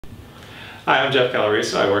Hi, I'm Jeff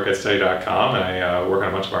Calareso. I work at Study.com and I work on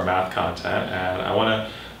a bunch of our math content, and I want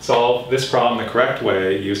to solve this problem the correct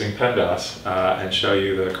way using PEMDAS and show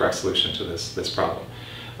you the correct solution to this problem.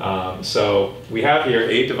 So we have here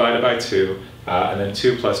 8 divided by 2 and then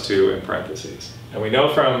 2 plus 2 in parentheses. And we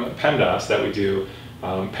know from PEMDAS that we do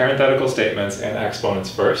parenthetical statements and exponents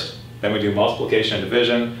first, then we do multiplication and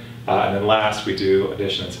division, and then last we do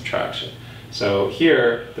addition and subtraction. So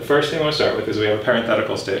here, the first thing we want to start with is we have a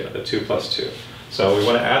parenthetical statement, the 2 plus 2. So we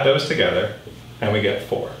want to add those together, and we get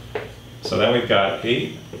 4. So then we've got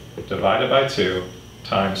 8 divided by 2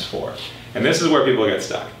 times 4. And this is where people get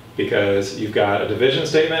stuck, because you've got a division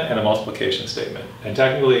statement and a multiplication statement. And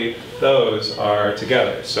technically, those are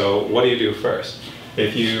together. So what do you do first?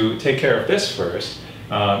 If you take care of this first,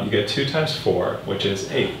 you get 2 times 4, which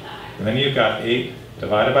is 8. And then you've got 8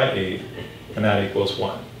 divided by 8, and that equals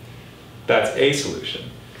 1. That's a solution.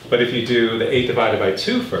 But if you do the 8 divided by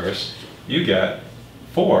 2 first, you get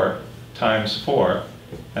 4 times 4,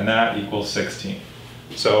 and that equals 16.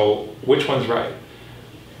 So which one's right?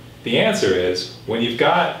 The answer is, when you've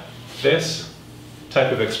got this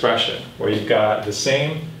type of expression, where you've got the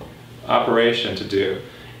same operation to do,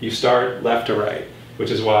 you start left to right,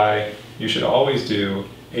 which is why you should always do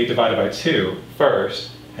 8 divided by 2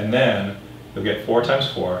 first, and then you'll get 4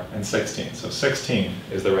 times 4 and 16. So 16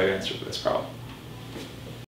 is the right answer for this problem.